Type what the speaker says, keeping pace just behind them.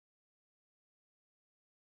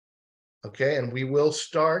Okay, and we will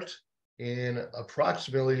start in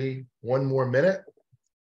approximately 1 more minute.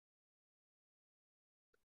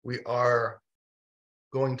 We are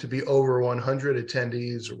going to be over 100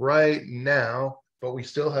 attendees right now, but we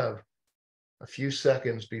still have a few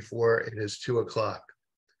seconds before it is 2 o'clock.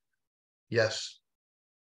 Yes.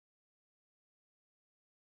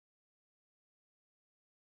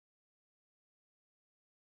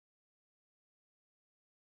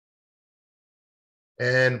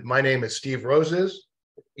 And my name is Steve Roses.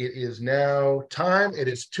 It is now time. It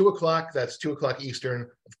is 2 o'clock. That's 2 o'clock Eastern.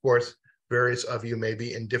 Of course, various of you may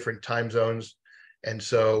be in different time zones. And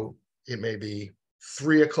so it may be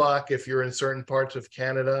 3 o'clock if you're in certain parts of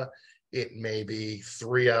Canada. It may be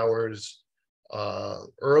 3 hours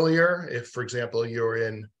earlier. If, for example, if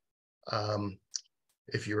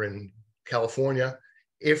you're in California.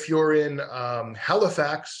 If you're in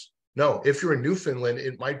Halifax, no, if you're in Newfoundland,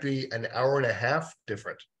 it might be an hour and a half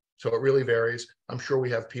different. So it really varies. I'm sure we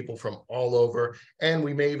have people from all over, and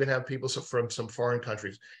we may even have people from some foreign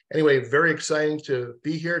countries. Anyway, very exciting to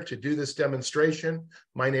be here to do this demonstration.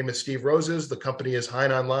 My name is Steve Roses. The company is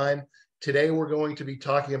HeinOnline. Today, we're going to be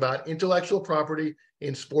talking about intellectual property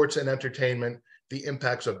in sports and entertainment, the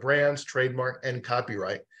impacts of brands, trademark, and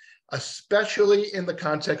copyright, especially in the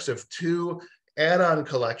context of two add-on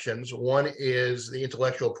collections. One is the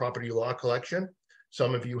intellectual property law collection.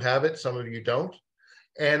 Some of you have it, some of you don't.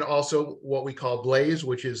 And also what we call Blaze,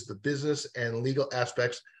 which is the business and legal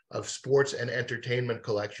aspects of sports and entertainment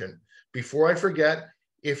collection. Before I forget,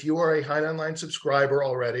 if you are a HeinOnline subscriber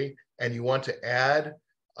already and you want to add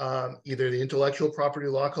either the intellectual property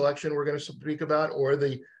law collection we're going to speak about or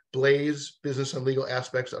the Blaze business and legal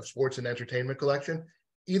aspects of sports and entertainment collection,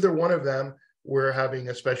 either one of them, we're having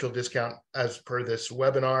a special discount as per this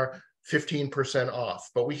webinar, 15% off.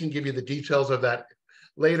 But we can give you the details of that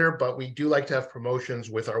later, but we do like to have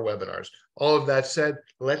promotions with our webinars. All of that said,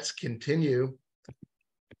 let's continue.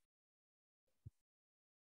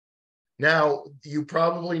 Now, you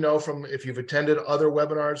probably know from if you've attended other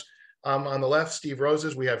webinars, on the left, Steve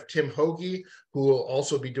Roses, we have Tim Hoagie, who will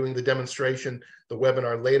also be doing the demonstration, the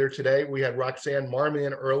webinar later today. We had Roxanne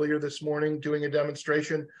Marmion earlier this morning doing a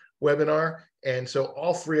demonstration webinar. And so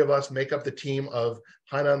all three of us make up the team of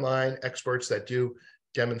HeinOnline experts that do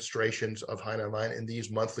demonstrations of HeinOnline in these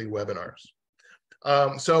monthly webinars.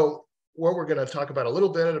 So what we're going to talk about a little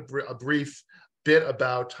bit, a brief bit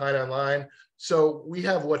about HeinOnline. So we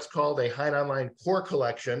have what's called a HeinOnline core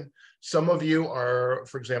collection. Some of you are,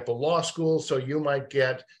 for example, law school, so you might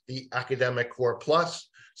get the academic core plus.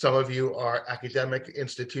 Some of you are academic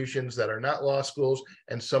institutions that are not law schools,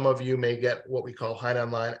 and some of you may get what we call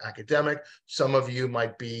HeinOnline academic. Some of you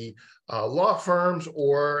might be law firms,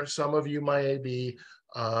 or some of you might be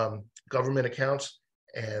government accounts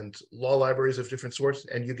and law libraries of different sorts,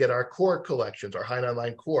 and you get our core collections, our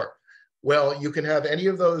HeinOnline core. Well, you can have any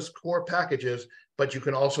of those core packages, but you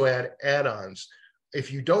can also add add-ons. If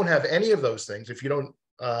you don't have any of those things, if you don't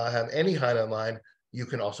have any HeinOnline, you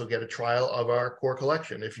can also get a trial of our core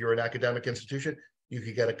collection. If you're an academic institution, you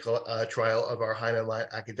could get a trial of our HeinOnline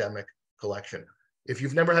academic collection. If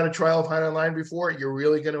you've never had a trial of HeinOnline before, you're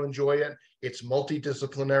really going to enjoy it. It's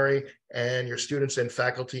multidisciplinary, and your students and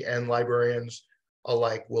faculty and librarians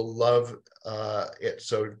alike will love it.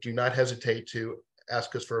 So do not hesitate to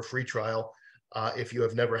ask us for a free trial if you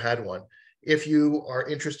have never had one. If you are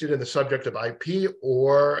interested in the subject of IP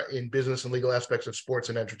or in business and legal aspects of sports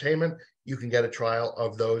and entertainment, you can get a trial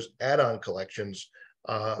of those add-on collections,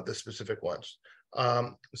 the specific ones.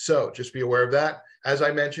 So just be aware of that. As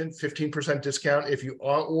I mentioned, 15% discount if you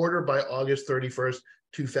order by August 31st,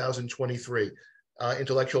 2023.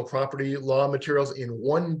 Intellectual property law materials in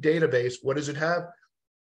one database. What does it have?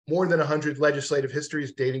 More than 100 legislative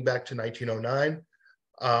histories dating back to 1909.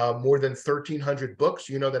 More than 1,300 books.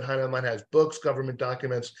 You know that HeinOnline has books, government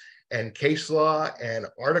documents, and case law and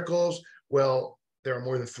articles. Well, there are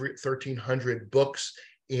more than 1,300 books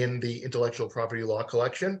in the intellectual property law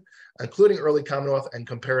collection, including early Commonwealth and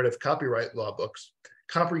comparative copyright law books,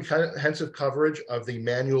 comprehensive coverage of the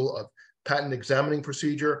Manual of Patent Examining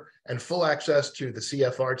Procedure, and full access to the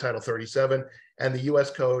CFR Title 37 and the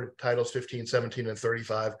U.S. Code Titles 15, 17, and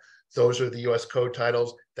 35. Those are the U.S. Code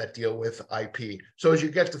titles that deal with IP. So as you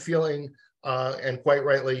get the feeling, and quite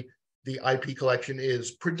rightly, the IP collection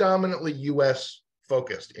is predominantly U.S.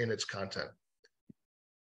 focused in its content.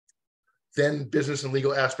 Then business and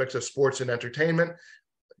legal aspects of sports and entertainment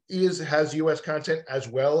has U.S. content as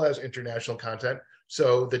well as international content.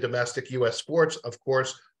 So the domestic U.S. sports, of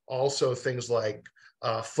course, also things like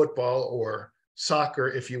football or soccer,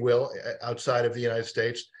 if you will, outside of the United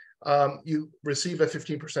States. you receive a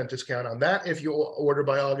 15% discount on that if you order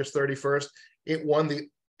by August 31st. It won the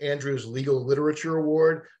Andrews Legal Literature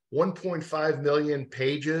Award, 1.5 million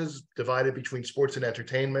pages divided between sports and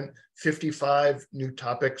entertainment, 55 new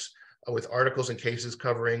topics with articles and cases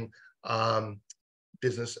covering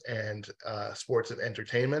business and sports and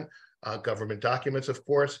entertainment, government documents, of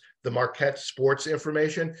course, the Marquette sports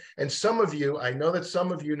information. And some of you, I know that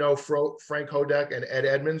some of you know Frank Hodak and Ed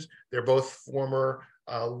Edmonds. They're both former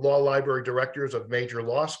law library directors of major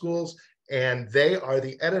law schools, and they are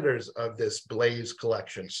the editors of this Blaze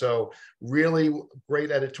collection. So really great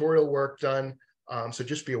editorial work done. So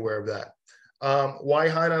just be aware of that. Why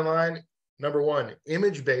HeinOnline? Number one,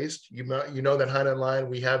 image-based. You know that HeinOnline,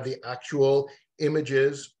 we have the actual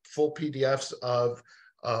images, full PDFs of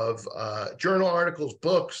journal articles,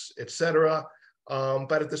 books, etc.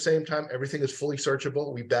 But at the same time, everything is fully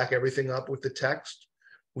searchable. We back everything up with the text.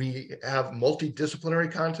 We have multidisciplinary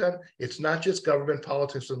content. It's not just government,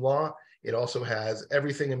 politics, and law. It also has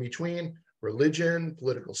everything in between: religion,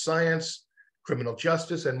 political science, criminal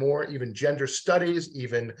justice, and more, even gender studies,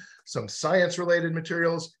 even some science-related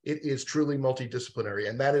materials. It is truly multidisciplinary.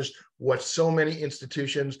 And that is what so many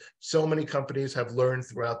institutions, so many companies have learned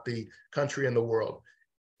throughout the country and the world.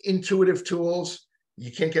 Intuitive tools.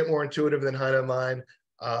 You can't get more intuitive than HeinOnline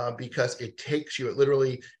because it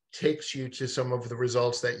literally takes you to some of the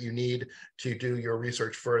results that you need to do your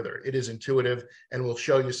research further. It is intuitive, and we'll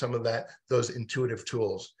show you some of those intuitive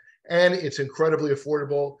tools. And it's incredibly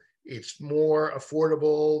affordable. It's more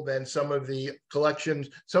affordable than some of the collections,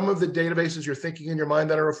 some of the databases you're thinking in your mind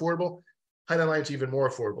that are affordable. HeinOnline is even more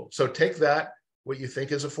affordable. So take that, what you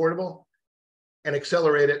think is affordable, and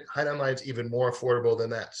accelerate it. HeinOnline is even more affordable than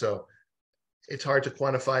that. So it's hard to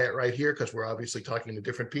quantify it right here because we're obviously talking to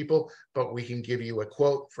different people, but we can give you a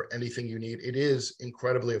quote for anything you need. It is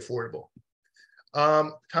incredibly affordable.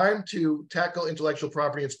 Time to tackle intellectual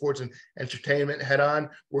property in sports and entertainment head on.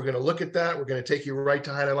 We're going to look at that. We're going to take you right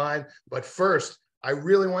to HeinOnline. But first, I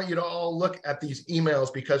really want you to all look at these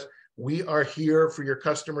emails because we are here for your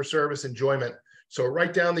customer service enjoyment. So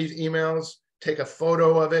write down these emails, take a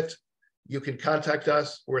photo of it. You can contact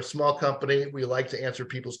us. We're a small company. We like to answer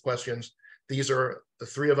people's questions. These are the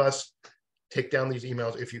three of us. Take down these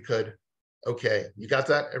emails if you could. Okay, you got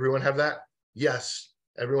that? Everyone have that? Yes,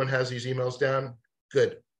 everyone has these emails down.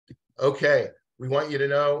 Good. Okay, we want you to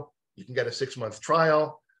know you can get a 6-month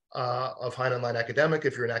trial of HeinOnline Academic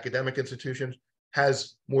if you're an academic institution.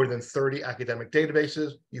 Has more than 30 academic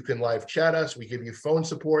databases. You can live chat us. We give you phone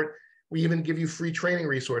support. We even give you free training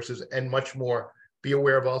resources and much more. Be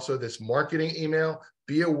aware of also this marketing email.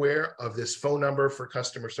 Be aware of this phone number for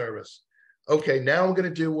customer service. Okay, now I'm going to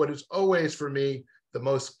do what is always for me the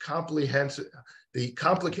most comprehensive, the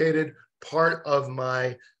complicated part of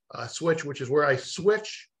my switch, which is where I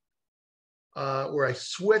switch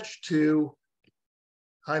to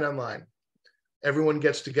HeinOnline. Everyone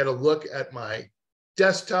gets to get a look at my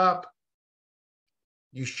desktop.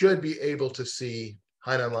 You should be able to see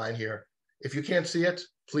HeinOnline here. If you can't see it,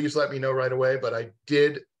 please let me know right away, but I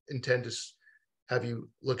did intend to have you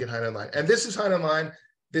look at HeinOnline. And this is HeinOnline.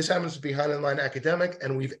 This happens to be HeinOnline Academic,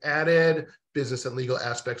 and we've added business and legal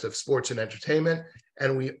aspects of sports and entertainment.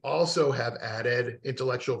 And we also have added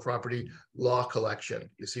intellectual property law collection.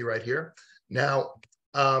 You see right here. Now,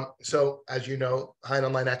 so as you know,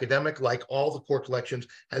 HeinOnline Academic, like all the core collections,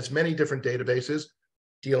 has many different databases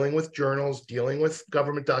dealing with journals, dealing with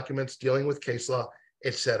government documents, dealing with case law,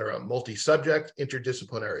 etc. Multi-subject,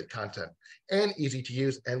 interdisciplinary content, and easy to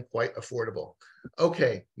use and quite affordable.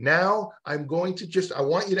 Okay, now I'm going to I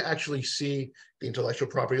want you to actually see the intellectual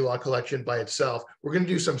property law collection by itself. We're going to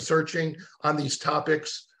do some searching on these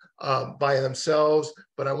topics by themselves,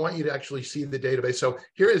 but I want you to actually see the database. So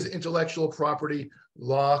here is intellectual property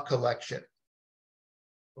law collection.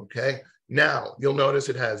 Okay, now you'll notice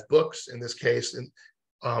it has books, in this case,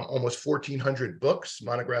 almost 1,400 books,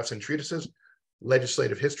 monographs and treatises,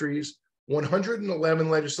 legislative histories, 111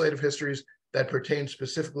 legislative histories that pertain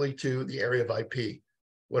specifically to the area of IP.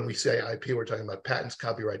 When we say IP, we're talking about patents,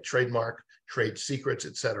 copyright, trademark, trade secrets,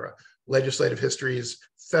 etc. Legislative histories,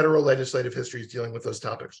 federal legislative histories dealing with those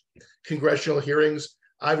topics. Congressional hearings,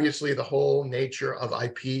 obviously the whole nature of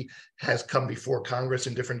IP has come before Congress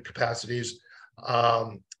in different capacities,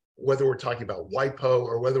 whether we're talking about WIPO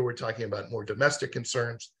or whether we're talking about more domestic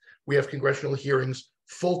concerns. We have congressional hearings,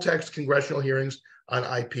 full text congressional hearings on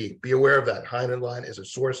IP. Be aware of that. HeinOnline is a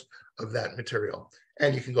source of that material.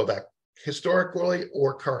 And you can go back historically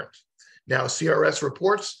or current. Now, CRS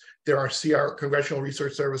reports, there are Congressional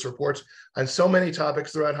Research Service reports on so many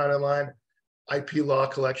topics throughout HeinOnline. IP law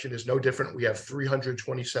collection is no different. We have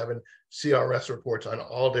 327 CRS reports on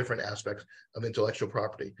all different aspects of intellectual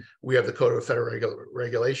property. We have the Code of Federal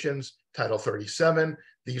Regulations, Title 37.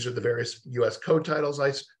 These are the various US code titles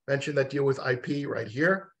I mentioned that deal with IP right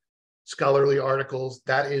here. Scholarly articles,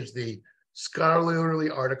 that is the scholarly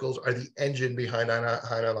articles are the engine behind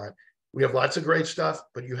HeinOnline. We have lots of great stuff,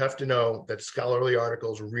 but you have to know that scholarly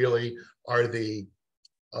articles really are the,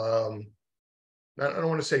 I don't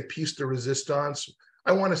want to say piece de resistance.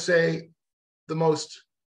 I want to say the most,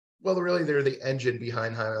 well, really they're the engine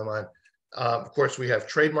behind HeinOnline. Of course, we have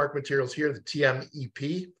trademark materials here, the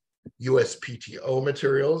TMEP, USPTO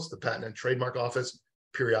materials, the Patent and Trademark Office,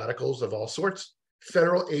 periodicals of all sorts,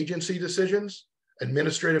 federal agency decisions,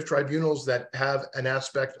 administrative tribunals that have an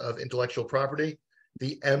aspect of intellectual property,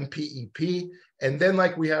 the MPEP, and then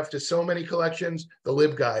like we have to so many collections, the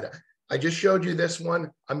LibGuide. I just showed you this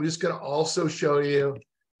one. I'm just going to also show you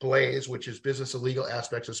Blaze, which is Business and Legal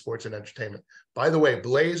Aspects of Sports and Entertainment. By the way,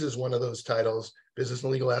 Blaze is one of those titles, Business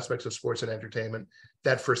and Legal Aspects of Sports and Entertainment,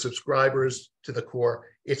 that for subscribers to the core,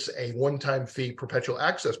 it's a one-time fee perpetual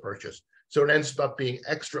access purchase. So it ends up being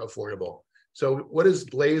extra affordable. So what does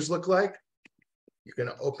Blaze look like? You're going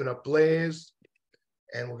to open up Blaze,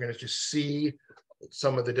 and we're going to just see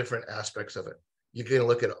some of the different aspects of it. You can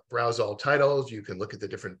look at browse all titles. You can look at the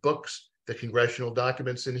different books, the congressional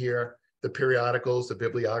documents in here, the periodicals, the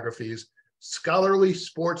bibliographies, scholarly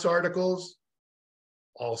sports articles,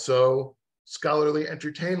 also scholarly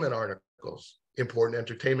entertainment articles, important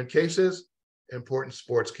entertainment cases, important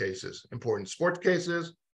sports cases, important sports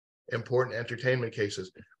cases, important entertainment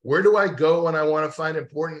cases. Where do I go when I want to find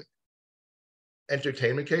important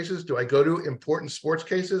entertainment cases? Do I go to important sports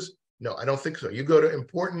cases? No, I don't think so. You go to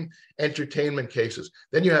important entertainment cases.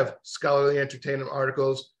 Then you have scholarly entertainment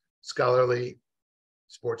articles, scholarly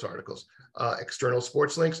sports articles, external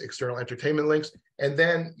sports links, external entertainment links, and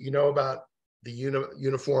then you know about the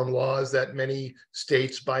uniform laws that many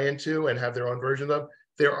states buy into and have their own versions of.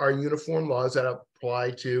 There are uniform laws that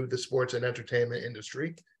apply to the sports and entertainment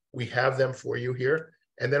industry. We have them for you here.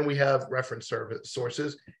 And then we have reference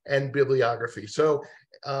sources and bibliography. So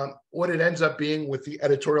what it ends up being with the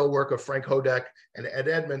editorial work of Frank Hodak and Ed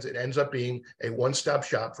Edmonds, it ends up being a one-stop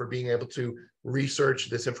shop for being able to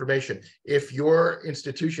research this information. If your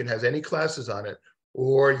institution has any classes on it,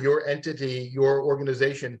 or your entity, your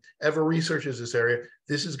organization ever researches this area,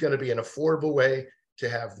 this is going to be an affordable way to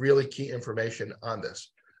have really key information on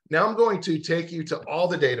this. Now I'm going to take you to all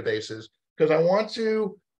the databases because I want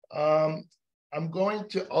to, I'm going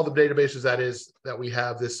to all the databases that we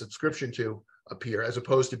have this subscription to appear, as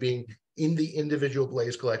opposed to being in the individual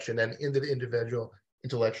Blaze collection and in the individual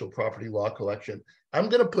intellectual property law collection. I'm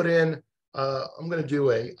going to put in, I'm going to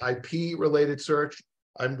do a IP related search.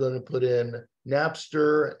 I'm going to put in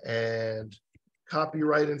Napster and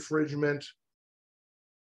copyright infringement.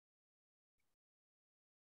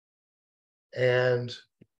 And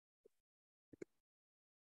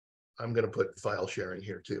I'm going to put file sharing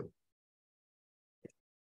here too.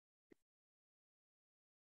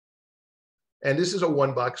 And this is a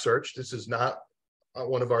one-box search. This is not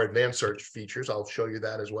one of our advanced search features. I'll show you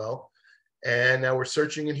that as well. And now we're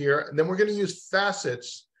searching in here. And then we're going to use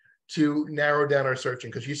facets to narrow down our searching,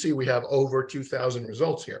 because you see we have over 2,000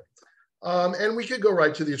 results here. And we could go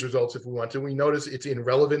right to these results if we want to. We notice it's in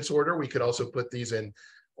relevance order. We could also put these in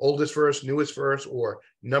oldest first, newest first, or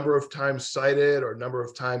number of times cited, or number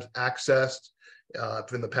of times accessed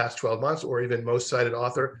in the past 12 months, or even most cited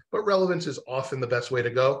author. But relevance is often the best way to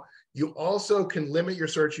go. You also can limit your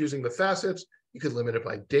search using the facets. You could limit it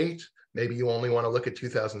by date. Maybe you only want to look at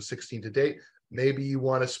 2016 to date. Maybe you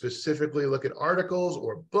want to specifically look at articles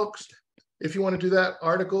or books. If you want to do that,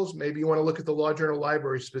 articles, maybe you want to look at the Law Journal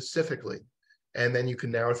Library specifically, and then you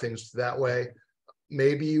can narrow things that way.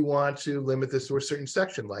 Maybe you want to limit this to a certain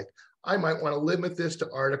section, like I might want to limit this to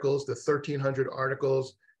articles, the 1,300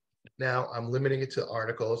 articles. Now I'm limiting it to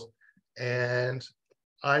articles, and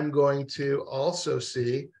I'm going to also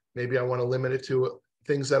see, maybe I want to limit it to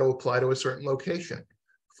things that will apply to a certain location.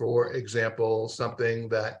 For example, something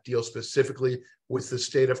that deals specifically with the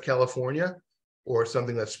state of California, or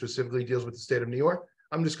something that specifically deals with the state of New York.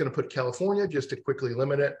 I'm just going to put California just to quickly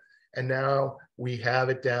limit it. And now we have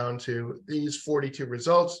it down to these 42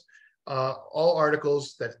 results, all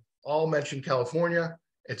articles that all mention California,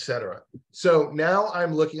 etc. So now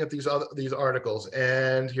I'm looking at these articles,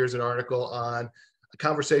 and here's an article on a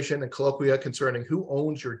conversation and colloquia concerning who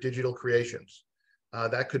owns your digital creations.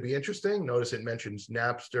 That could be interesting. Notice it mentions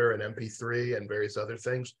Napster and MP3 and various other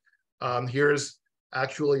things. Here's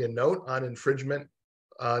actually a note on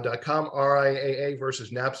infringement.com, RIAA versus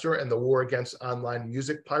Napster and the war against online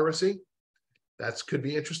music piracy. That could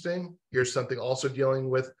be interesting. Here's something also dealing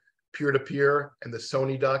with peer-to-peer and the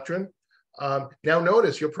Sony doctrine. Now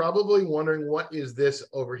notice, you're probably wondering, what is this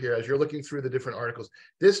over here as you're looking through the different articles?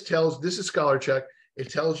 This is Scholar Check. It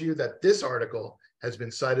tells you that this article has been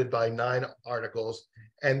cited by 9 articles,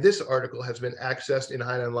 and this article has been accessed in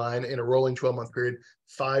HeinOnline in a rolling 12-month period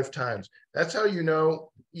 5 times. That's how you know,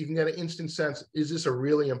 you can get an instant sense, is this a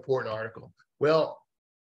really important article? Well,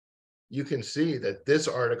 you can see that this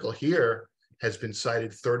article here has been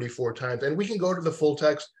cited 34 times, and we can go to the full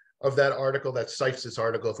text of that article that cites this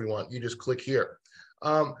article if we want. You just click here.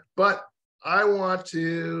 But I want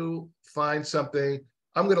to find something.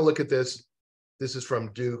 I'm going to look at this. This is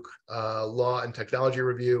from Duke Law and Technology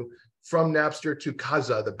Review. From Napster to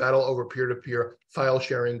Kazaa, the battle over peer-to-peer file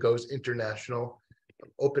sharing goes international.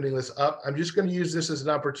 I'm opening this up. I'm just going to use this as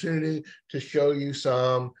an opportunity to show you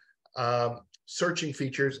some searching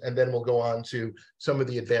features, and then we'll go on to some of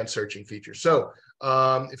the advanced searching features. So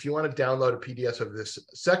if you want to download a PDF of this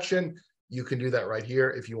section, you can do that right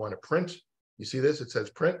here. If you want to print, you see this, it says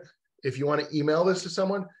print. If you want to email this to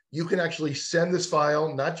someone, you can actually send this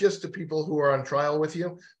file, not just to people who are on trial with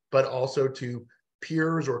you, but also to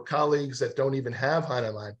peers or colleagues that don't even have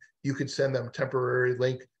HeinOnline. You could send them a temporary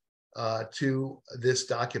link to this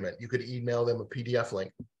document. You could email them a PDF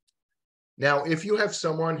link. Now, if you have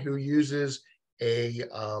someone who uses a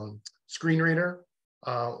screen reader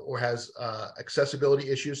or has accessibility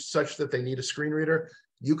issues such that they need a screen reader,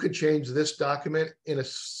 you could change this document in a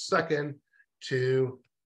second to,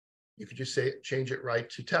 you could just say, change it right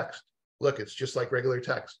to text. Look, it's just like regular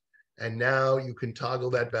text. And now you can toggle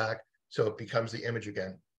that back so it becomes the image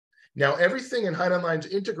again. Now, everything in HeinOnline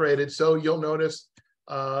is integrated, so you'll notice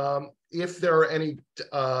if there are any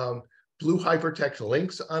blue hypertext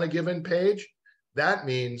links on a given page, that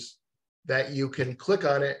means that you can click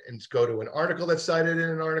on it and go to an article that's cited in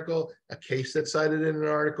an article, a case that's cited in an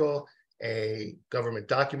article, a government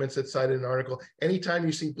document that's cited in an article. Anytime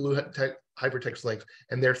you see blue hypertext links,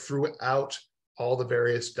 and they're throughout all the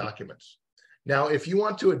various documents. Now, if you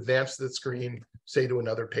want to advance the screen, say to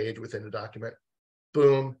another page within a document,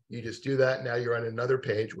 boom, you just do that. Now you're on another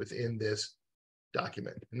page within this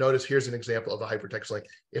document. Notice here's an example of a hypertext link.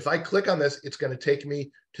 If I click on this, it's going to take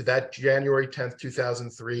me to that January 10th,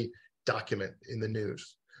 2003 document in the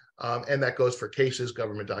news. And that goes for cases,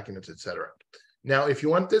 government documents, etc. Now, if you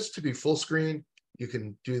want this to be full screen, you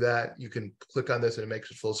can do that. You can click on this and it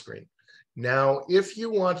makes it full screen. Now, if you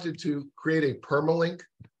wanted to create a permalink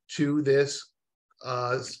to this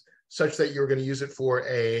such that you're going to use it for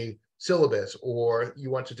a syllabus, or you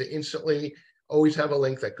wanted to instantly always have a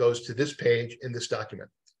link that goes to this page in this document,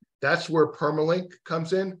 that's where permalink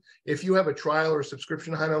comes in. If you have a trial or a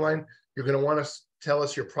subscription to HeinOnline, you're going to want to tell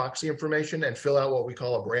us your proxy information and fill out what we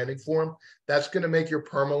call a branding form. That's going to make your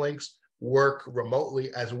permalinks work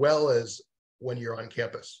remotely as well as when you're on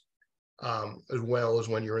campus, as well as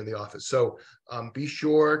when you're in the office. So be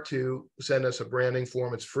sure to send us a branding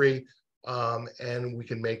form. It's free, and we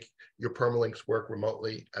can make your permalinks work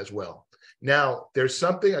remotely as well. Now, there's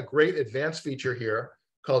something, a great advanced feature here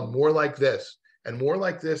called More Like This. And More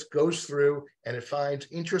Like This goes through and it finds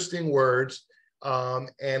interesting words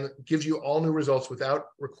and gives you all new results without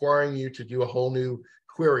requiring you to do a whole new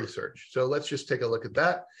query search. So let's just take a look at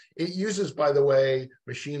that. It uses, by the way,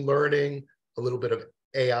 machine learning, a little bit of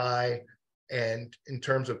AI, and in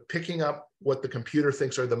terms of picking up what the computer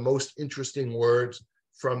thinks are the most interesting words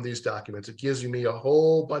from these documents. It gives me a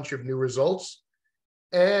whole bunch of new results,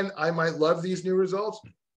 and I might love these new results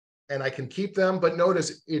and I can keep them, but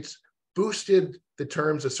notice it's boosted the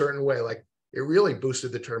terms a certain way. Like it really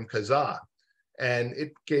boosted the term Kazaa, and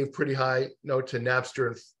it gave pretty high note to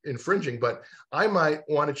Napster infringing, but I might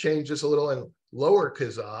want to change this a little and lower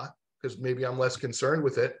Kazaa because maybe I'm less concerned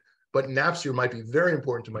with it, but Napster might be very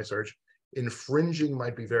important to my search. Infringing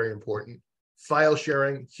might be very important. File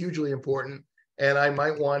sharing, hugely important. And I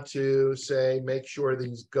might want to say, make sure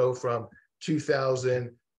these go from 2000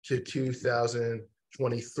 to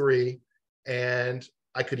 2023. And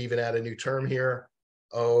I could even add a new term here.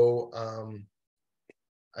 I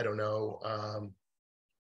don't know.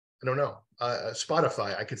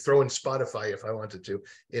 Spotify. I could throw in Spotify if I wanted to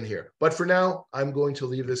in here. But for now, I'm going to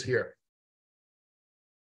leave this here.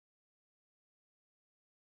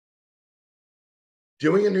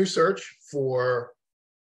 Doing a new search for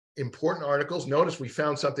important articles. Notice we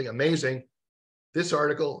found something amazing. This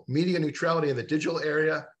article, Media Neutrality in the Digital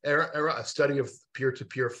Era, a study of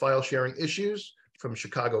peer-to-peer file sharing issues from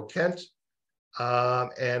Chicago, Kent,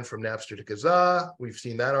 and from Napster to Kazaa. We've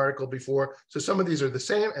seen that article before. So some of these are the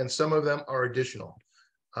same and some of them are additional.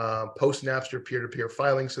 Post-Napster peer-to-peer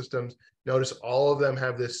filing systems. Notice all of them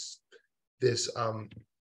have this this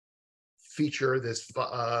feature, this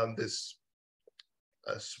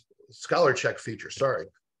scholar check feature. Sorry,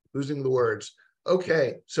 losing the words.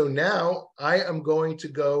 Okay, so now I am going to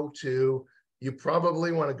go to, you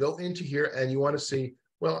probably want to go into here and you want to see,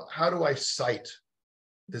 well, how do I cite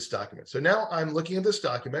this document? So now I'm looking at this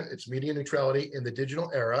document. It's media neutrality in the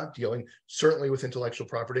digital era, dealing certainly with intellectual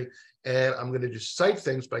property. And I'm going to just cite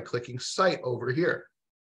things by clicking cite over here.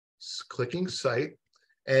 Clicking cite,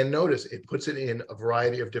 and notice it puts it in a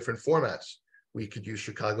variety of different formats. We could use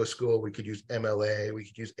Chicago School, we could use MLA, we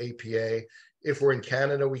could use APA. If we're in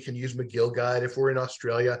Canada, we can use McGill Guide. If we're in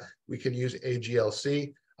Australia, we can use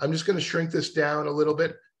AGLC. I'm just going to shrink this down a little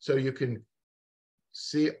bit so you can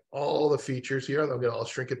see all the features here. I'll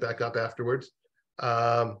shrink it back up afterwards.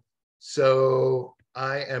 So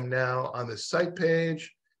I am now on the site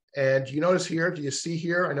page. And you notice here, do you see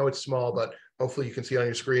here? I know it's small, but hopefully you can see it on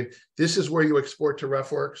your screen. This is where you export to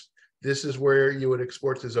RefWorks. This is where you would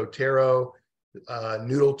export to Zotero,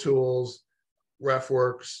 Noodle Tools,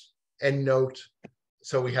 RefWorks, EndNote.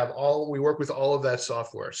 So we work with all of that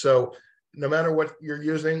software. So no matter what you're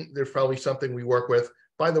using, there's probably something we work with.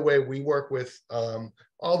 By the way, we work with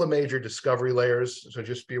all the major discovery layers, so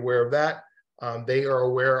just be aware of that. They are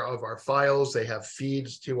aware of our files. They have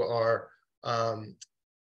feeds to our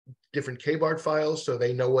different KBARD files, so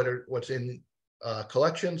they know what's in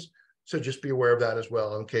collections. So just be aware of that as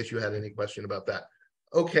well, in case you had any question about that.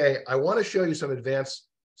 Okay, I want to show you some advanced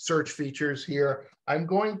search features here. I'm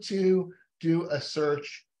going to do a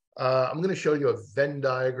search. I'm going to show you a Venn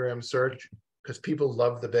diagram search because people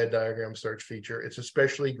love the Venn diagram search feature. It's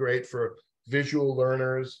especially great for visual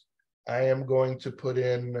learners. I am going to put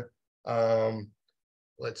in,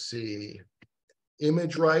 let's see,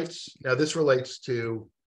 image rights. Now this relates to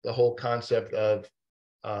the whole concept of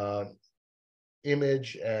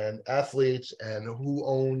image and athletes and who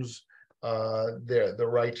owns the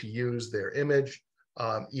right to use their image,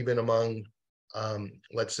 even among,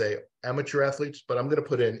 let's say, amateur athletes. But I'm going to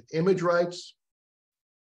put in image rights.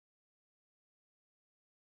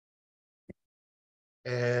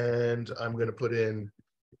 And I'm going to put in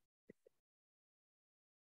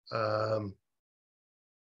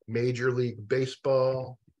Major League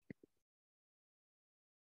Baseball.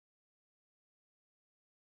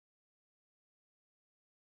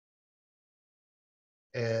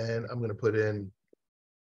 And I'm going to put in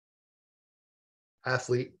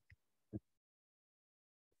athlete.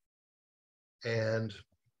 And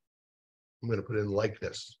I'm going to put in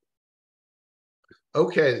likeness.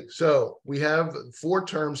 Okay, so we have 4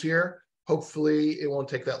 terms here. Hopefully it won't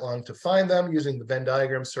take that long to find them using the Venn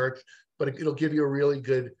diagram search, but it'll give you a really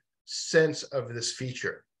good sense of this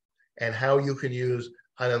feature and how you can use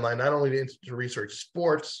HeinOnline not only to research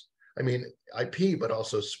sports, I mean IP, but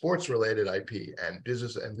also sports related IP and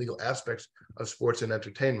business and legal aspects of sports and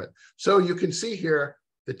entertainment. So you can see here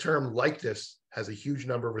the term likeness has a huge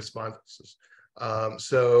number of responses.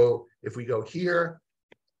 So if we go here,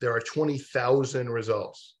 there are 20,000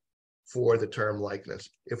 results for the term likeness.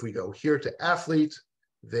 If we go here to athlete,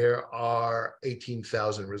 there are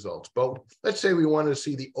 18,000 results. But let's say we want to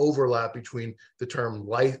see the overlap between the term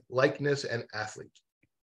likeness and athlete.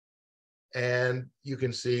 And you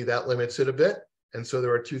can see that limits it a bit. And so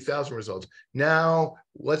there are 2,000 results. Now,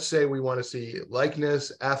 let's say we want to see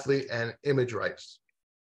likeness, athlete, and image rights.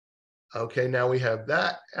 Okay, now we have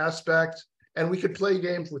that aspect. And we could play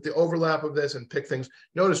games with the overlap of this and pick things.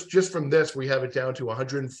 Notice just from this, we have it down to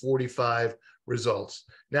 145 results.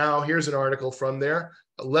 Now, here's an article from there,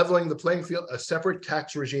 Leveling the Playing Field, a separate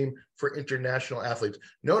tax regime for international athletes.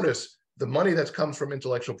 Notice the money that comes from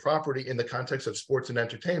intellectual property in the context of sports and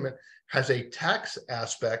entertainment has a tax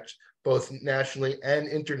aspect, both nationally and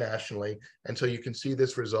internationally. And so you can see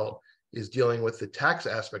this result is dealing with the tax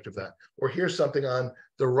aspect of that. Or here's something on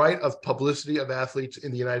the right of publicity of athletes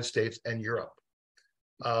in the United States and Europe.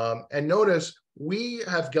 And notice we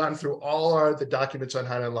have gone through all the documents on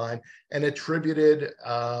HeinOnline and attributed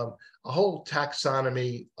a whole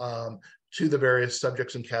taxonomy to the various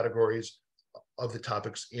subjects and categories of the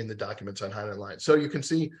topics in the documents on HeinOnline. So you can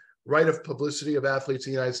see right of publicity of athletes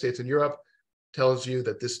in the United States and Europe tells you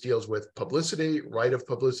that this deals with publicity, right of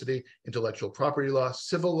publicity, intellectual property law,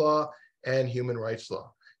 civil law, and human rights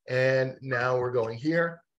law. And now we're going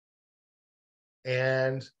here.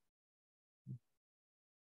 And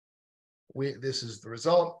this is the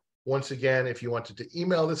result. Once again, if you wanted to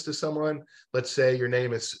email this to someone, let's say your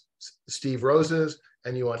name is Steve Roses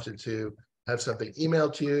and you wanted to have something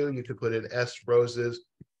emailed to you, you could put in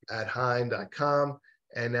sroses@hein.com,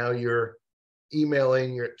 and now you're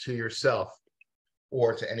emailing to yourself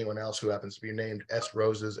or to anyone else who happens to be named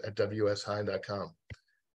sroses@wshein.com.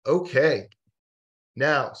 Okay.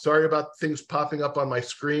 Now, sorry about things popping up on my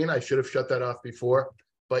screen. I should have shut that off before,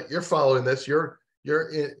 but you're following this. You're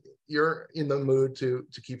in the mood to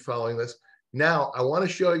keep following this. Now, I want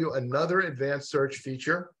to show you another advanced search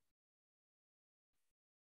feature.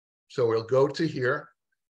 So we'll go to here,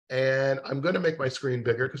 and I'm going to make my screen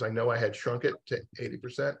bigger because I know I had shrunk it to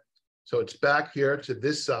 80%. So it's back here to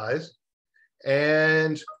this size,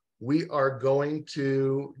 and we are going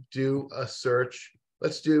to do a search.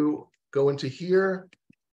 Let's go into here,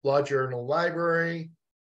 Law Journal Library,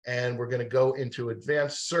 and we're going to go into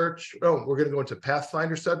advanced search. Oh, we're going to go into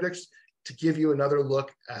Pathfinder subjects to give you another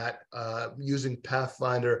look at using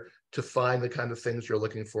Pathfinder to find the kind of things you're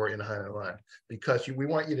looking for in HeinOnline, because we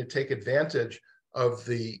want you to take advantage of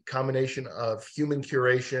the combination of human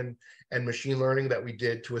curation and machine learning that we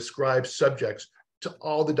did to ascribe subjects to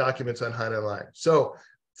all the documents on HeinOnline. So,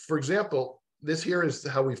 for example, this here is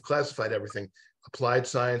how we've classified everything: applied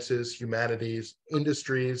sciences, humanities,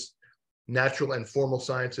 industries, natural and formal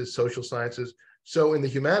sciences, social sciences. So in the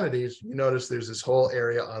humanities, you notice there's this whole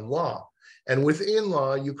area on law. And within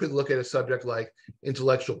law, you could look at a subject like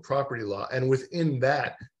intellectual property law. And within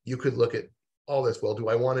that, you could look at all this. Well, do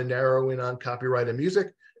I want to narrow in on copyright and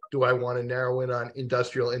music? Do I want to narrow in on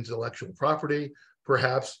industrial intellectual property?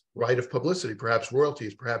 Perhaps right of publicity, perhaps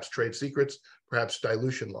royalties, perhaps trade secrets, perhaps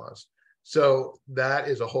dilution laws. So that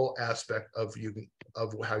is a whole aspect of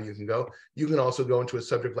how you can go. You can also go into a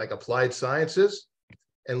subject like applied sciences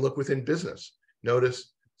and look within business.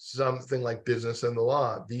 Notice something like business and the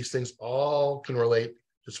law. These things all can relate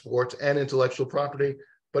to sports and intellectual property,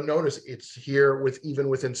 but notice it's here even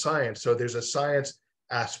within science. So there's a science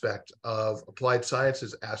aspect of applied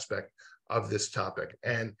sciences aspect of this topic,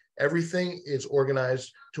 and everything is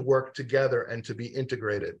organized to work together and to be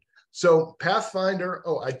integrated. So Pathfinder,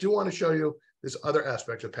 I do want to show you this other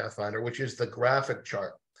aspect of Pathfinder, which is the graphic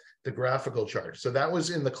chart, the graphical chart. So that was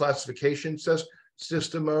in the classification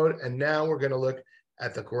system mode, and now we're going to look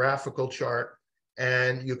at the graphical chart.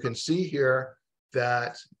 And you can see here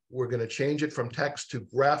that we're going to change it from text to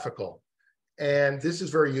graphical. And this is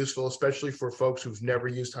very useful, especially for folks who've never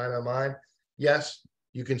used HeinOnline. Yes,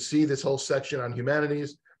 you can see this whole section on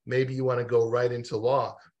humanities. Maybe you want to go right into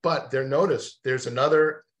law, but notice there's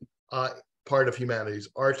another part of humanities,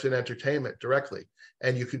 arts and entertainment directly.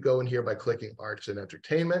 And you could go in here by clicking arts and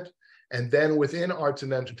entertainment. And then within arts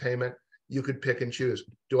and entertainment, you could pick and choose.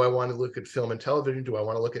 Do I want to look at film and television? Do I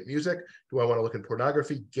want to look at music? Do I want to look at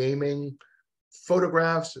pornography, gaming,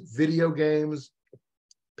 photographs, video games,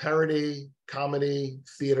 parody, comedy,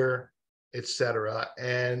 theater, etc.,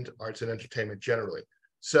 and arts and entertainment generally.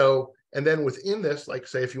 So, and then within this, like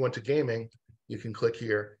say if you went to gaming, you can click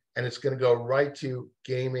here and it's going to go right to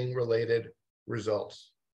gaming related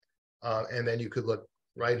results. And then you could look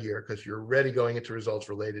right here because you're already going into results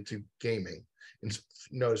related to gaming. And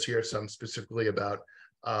notice here some specifically about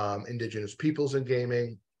indigenous peoples in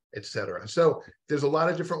gaming, etc. So there's a lot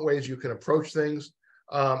of different ways you can approach things.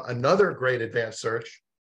 Another great advanced search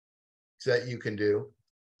that you can do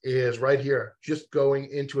is right here, just going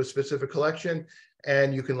into a specific collection,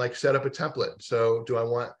 and you can like set up a template. So do I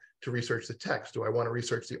want to research the text? Do I want to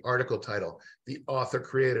research the article title, the author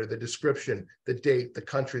creator, the description, the date, the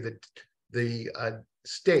country, the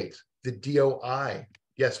state, the DOI?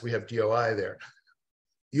 Yes, we have DOI there.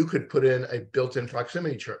 You could put in a built-in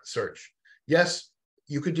proximity search. Yes,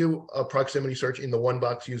 you could do a proximity search in the one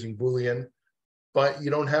box using Boolean, but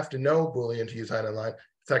you don't have to know Boolean to use HeinOnline.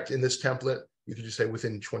 In fact, in this template, you can just say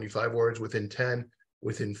within 25 words, within 10,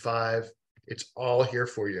 within 5. It's all here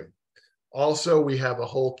for you. Also, we have a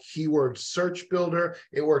whole keyword search builder.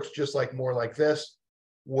 It works just like more like this,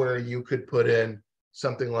 where you could put in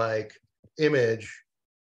something like image,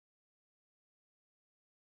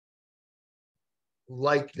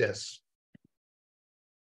 likeness,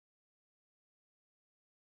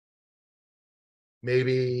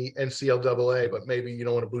 maybe NCLAA, but maybe you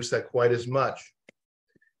don't want to boost that quite as much.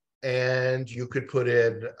 And you could put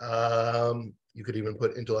in, you could even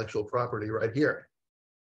put intellectual property right here.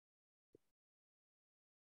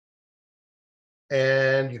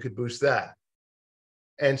 And you could boost that.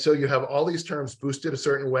 And so you have all these terms boosted a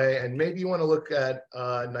certain way, and maybe you want to look at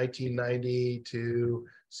 1990 to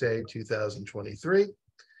say 2023.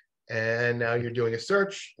 And now you're doing a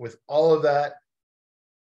search with all of that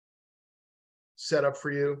set up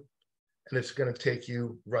for you, and it's going to take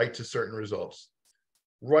you right to certain results.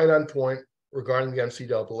 Right on point regarding the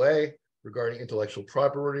NCAA, regarding intellectual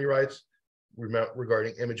property rights,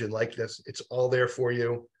 regarding image and likeness. It's all there for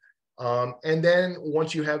you. And then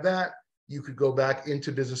once you have that, you could go back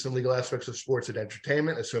into business and legal aspects of sports and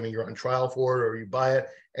entertainment, assuming you're on trial for it or you buy it,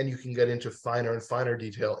 and you can get into finer and finer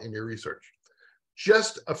detail in your research.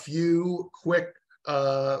 Just a few quick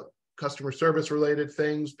customer service related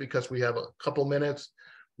things because we have a couple minutes.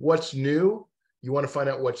 What's new? You want to find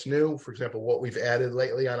out what's new. For example, what we've added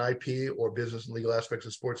lately on IP or business and legal aspects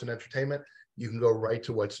of sports and entertainment. You can go right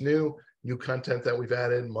to what's new content that we've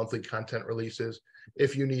added, monthly content releases.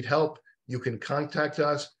 If you need help, you can contact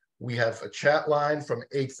us. We have a chat line from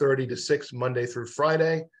 8:30 to 6 Monday through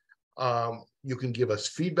Friday. You can give us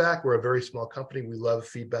feedback. We're a very small company. We love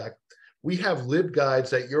feedback. We have LibGuides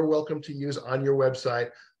that you're welcome to use on your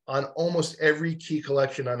website on almost every key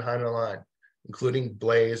collection on HeinOnline, including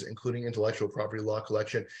Blaze, including intellectual property law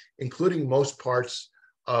collection, including most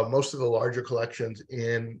of the larger collections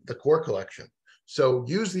in the core collection. So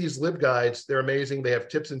use these LibGuides. They're amazing. They have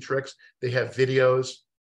tips and tricks. They have videos.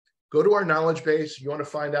 Go to our knowledge base. You want to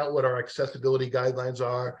find out what our accessibility guidelines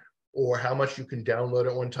are or how much you can download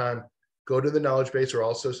at one time. Go to the knowledge base. There are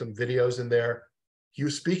also some videos in there.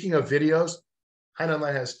 Speaking of videos,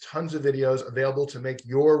 HeinOnline has tons of videos available to make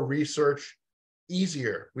your research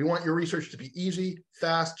easier. We want your research to be easy,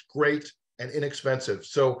 fast, great, and inexpensive.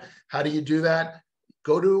 So how do you do that?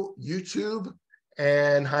 Go to YouTube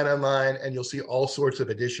and HeinOnline, and you'll see all sorts of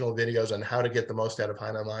additional videos on how to get the most out of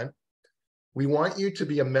HeinOnline. We want you to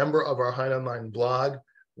be a member of our HeinOnline blog.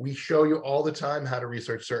 We show you all the time how to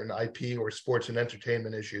research certain IP or sports and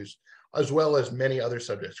entertainment issues, as well as many other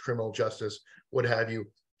subjects, criminal justice, what have you.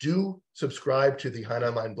 Do subscribe to the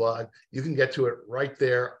HeinOnline blog. You can get to it right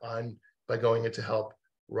there by going into help,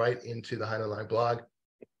 right into the HeinOnline blog.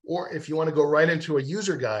 Or if you want to go right into a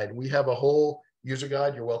user guide, we have a whole user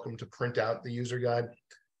guide. You're welcome to print out the user guide,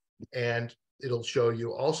 and it'll show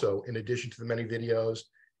you also, in addition to the many videos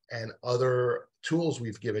and other tools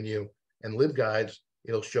we've given you and LibGuides,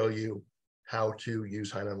 it'll show you how to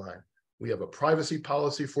use HeinOnline. We have a privacy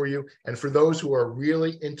policy for you. And for those who are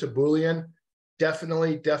really into Boolean,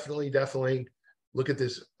 definitely look at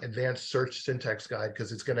this advanced search syntax guide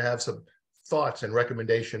because it's going to have some thoughts and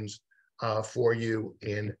recommendations for you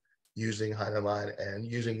in using HeinOnline and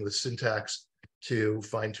using the syntax to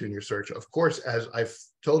fine-tune your search. Of course, as I've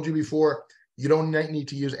told you before, you don't need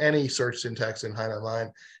to use any search syntax in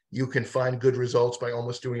HeinOnline. You can find good results by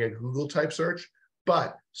almost doing a Google type search,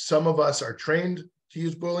 but some of us are trained to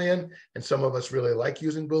use Boolean and some of us really like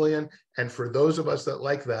using Boolean. And for those of us that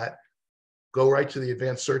like that, go right to the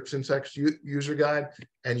advanced search syntax user guide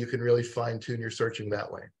and you can really fine-tune your searching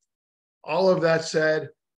that way. All of that said,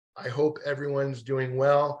 I hope everyone's doing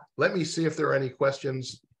well. Let me see if there are any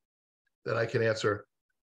questions that I can answer.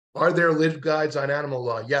 Are there LibGuides on animal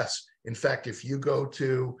law? Yes. In fact, if you go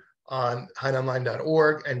to on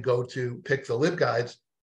HeinOnline.org and go to pick the LibGuides,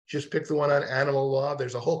 just pick the one on animal law.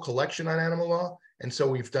 There's a whole collection on animal law. And so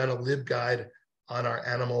we've done a LibGuide on our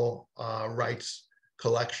animal rights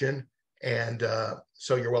collection. And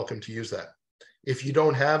so you're welcome to use that. If you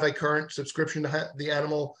don't have a current subscription to the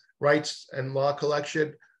animal rights and law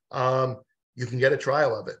collection, you can get a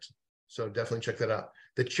trial of it. So definitely check that out.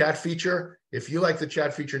 The chat feature, if you like the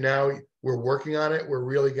chat feature now, we're working on it. We're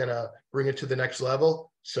really gonna bring it to the next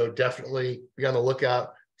level. So definitely be on the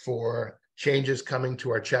lookout for changes coming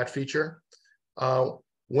to our chat feature.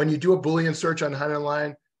 When you do a Boolean search on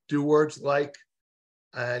HeinOnline, do words like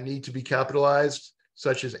need to be capitalized,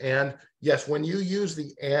 such as and. Yes, when you use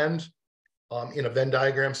the and in a Venn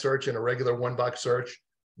diagram search and a regular one-box search,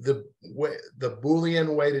 the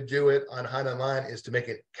Boolean way to do it on HeinOnline is to make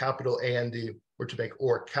it capital A-N-D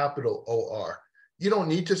or capital O-R. You don't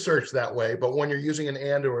need to search that way, but when you're using an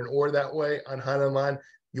and or an or that way on HeinOnline,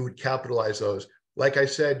 you would capitalize those. Like I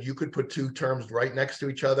said, you could put two terms right next to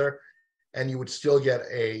each other and you would still get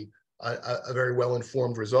a very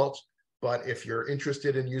well-informed result. But if you're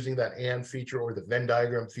interested in using that and feature or the Venn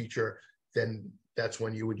diagram feature, then that's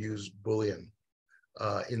when you would use Boolean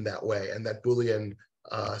in that way. And that Boolean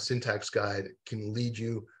syntax guide can lead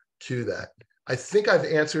you to that. I think I've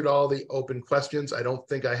answered all the open questions. I don't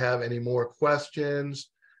think I have any more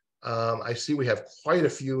questions. I see we have quite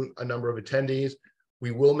a number of attendees.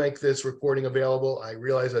 We will make this recording available. I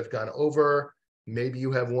realize I've gone over. Maybe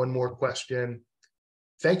you have one more question.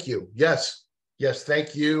 Thank you. Yes,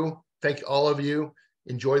 thank you. Thank all of you.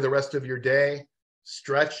 Enjoy the rest of your day.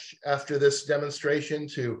 Stretch after this demonstration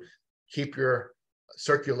to keep your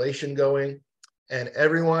circulation going. And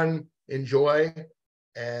everyone enjoy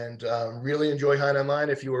and really enjoy HeinOnline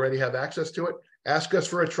if you already have access to it. Ask us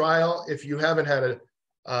for a trial if you haven't had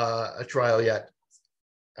a trial yet.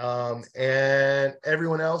 And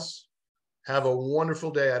everyone else, have a wonderful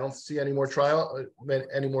day. I don't see any more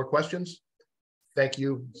questions. Thank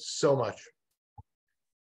you so much.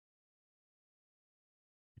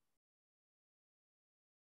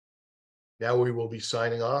 Now we will be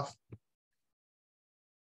signing off.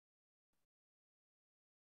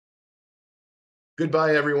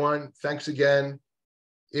 Goodbye, everyone. Thanks again.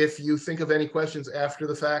 If you think of any questions after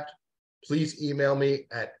the fact, please email me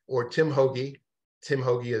or Tim Hoagie. Tim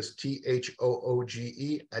Hoagie is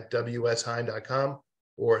THOOGE at WSHein.com,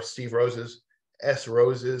 or Steve Roses,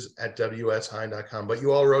 SRoses at WSHein.com. But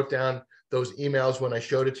you all wrote down those emails when I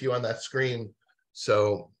showed it to you on that screen,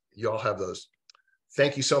 so you all have those.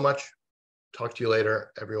 Thank you so much. Talk to you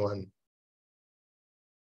later, everyone.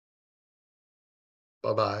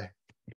 Bye-bye.